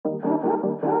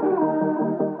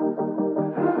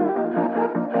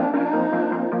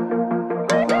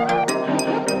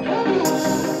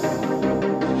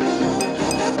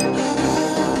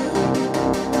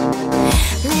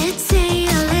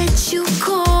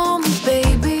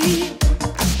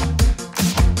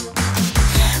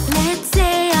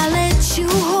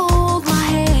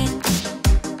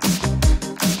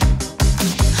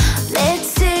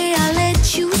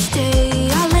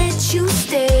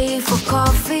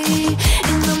me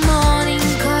in the morning,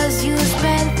 'cause you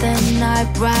spent the night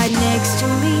right next to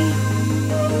me.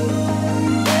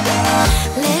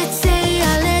 Let's say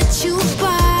I let you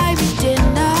buy me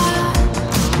dinner.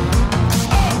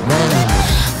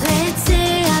 Let's say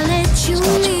I let you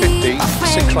leave my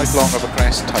friends. 6 right long over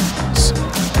crest, tightens.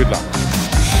 Good luck.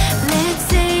 Let's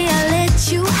say I let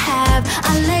you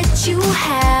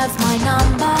have my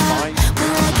number.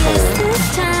 Well, I guess this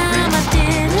time I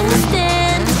didn't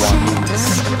stand a chance.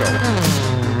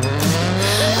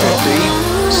 50,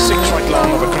 6 right long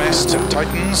over crest,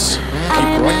 tightens.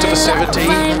 Keep right to the 70,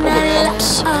 over bumps.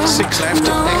 6 left,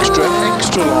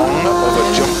 extra long over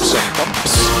jumps and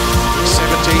bumps.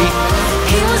 70.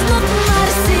 He was nothing but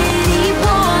a city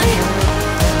boy.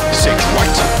 6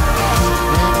 right.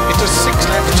 Into 6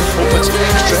 left, opens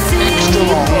extra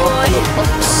long over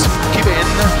bumps. Keep in.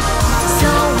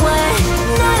 So what?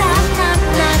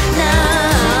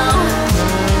 Now.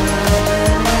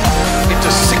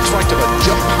 Into 6 right of a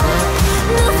jump.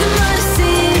 Nothing but a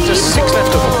city Into 6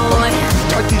 left of a boy. bump.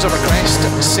 Tightens over crest,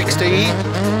 60.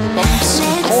 Bumps,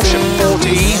 caution,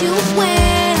 40.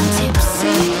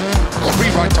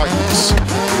 3 right tightens.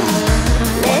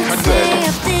 100.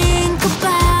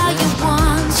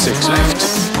 6 left,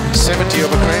 70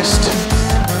 over crest.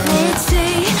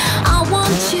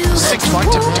 6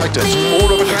 right, tightens.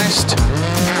 4 over crest.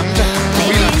 And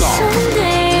 3 left long.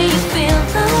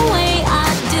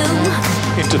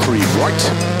 Into 3 right.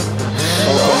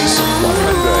 Opens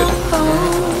 100.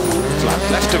 Flat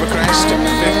left over crest, 50.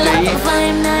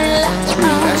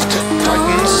 3 left,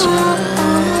 tightens.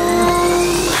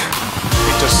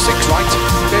 Into 6 right,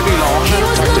 very long,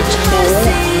 tightens. 4,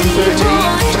 30,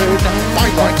 turn,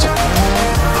 5 right.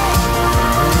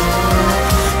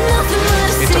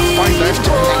 Into 5 left,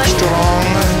 extra long,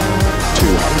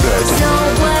 200.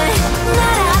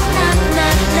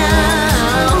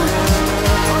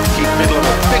 Keep middle of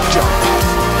a big jump.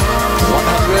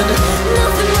 100.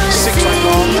 6 right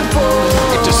long.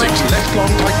 Into 6 left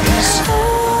long, tightens.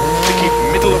 To keep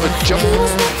middle of a jump.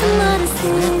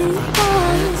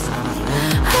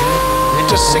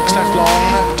 Into 6 left long,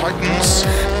 tightens.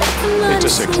 Into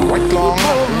 6 right long,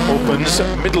 opens,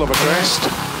 middle of a crest,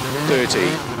 30.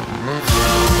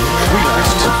 3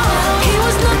 left.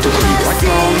 Into 3 right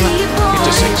long.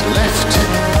 Into 6 left,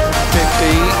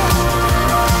 50.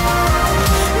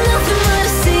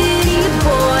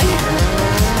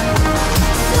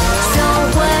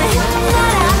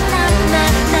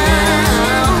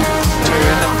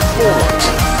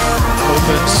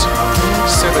 Opens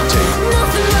 70.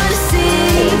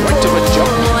 4 right of a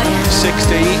jump,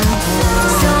 60.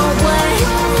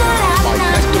 5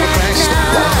 left of a crest,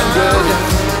 100.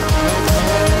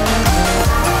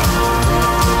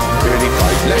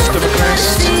 35 left of a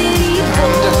crest,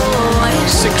 and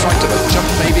 6 right of a jump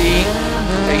maybe,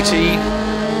 80.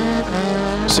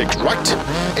 6 right,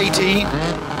 80.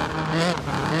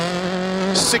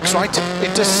 6 right,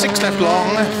 into 6 left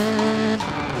long.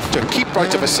 To keep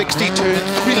right of a 60, turn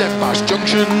 3 left past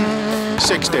junction,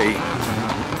 60.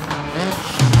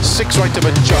 6 right of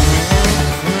a jump,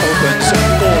 opens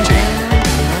 40.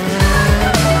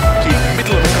 Keep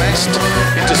middle of a crest,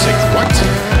 into 6 right,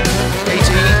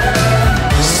 80.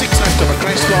 6 left of a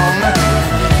crest long.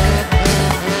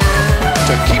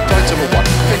 To keep right of a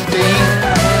 150.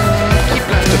 Keep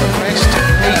left of a crest,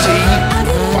 80.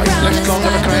 5 left long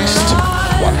of a crest,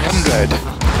 100.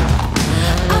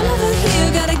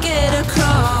 Gotta get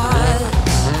across,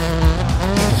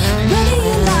 whether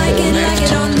you like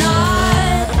it or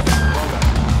not.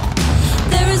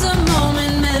 There is a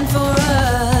moment meant for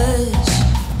us,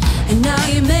 and now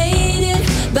you made it,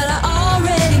 but I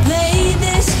already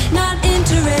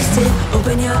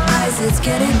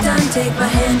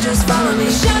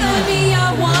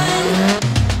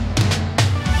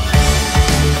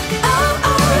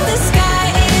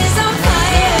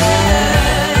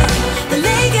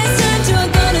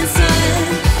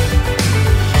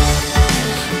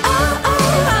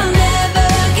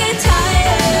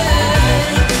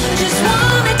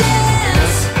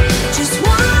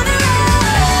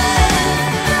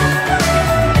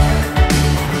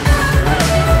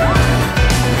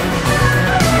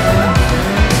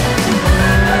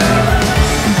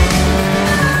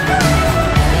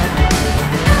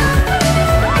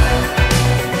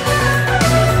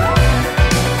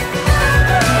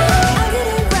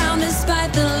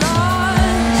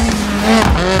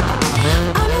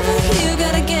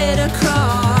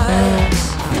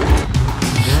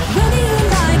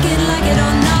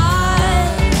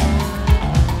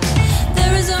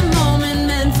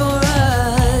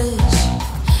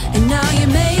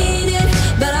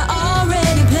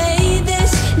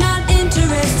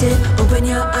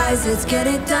eyes, let's get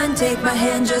it done. Take my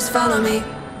hand, just follow me.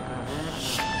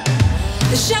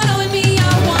 The shadow and me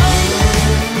are one.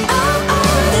 Oh,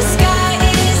 oh, the sky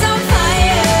is on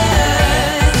fire.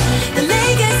 The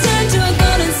lake has turned to a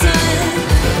golden sun.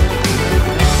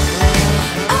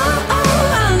 Oh,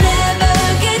 oh, I'll never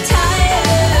get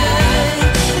tired.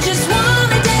 I just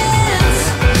wanna dance,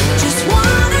 just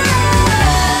wanna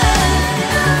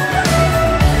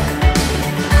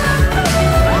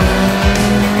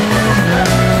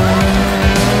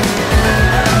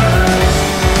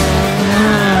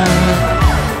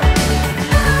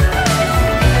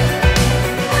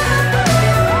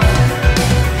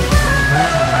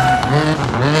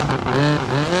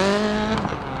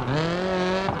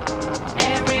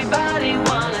Everybody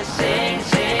wanna sing,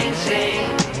 sing, sing.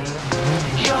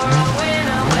 You're a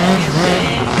winner when you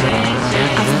sing, sing,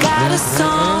 sing. I've got a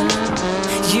song,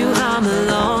 you hum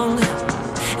along,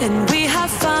 and we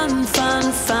have fun,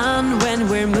 fun, fun when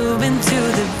we're moving.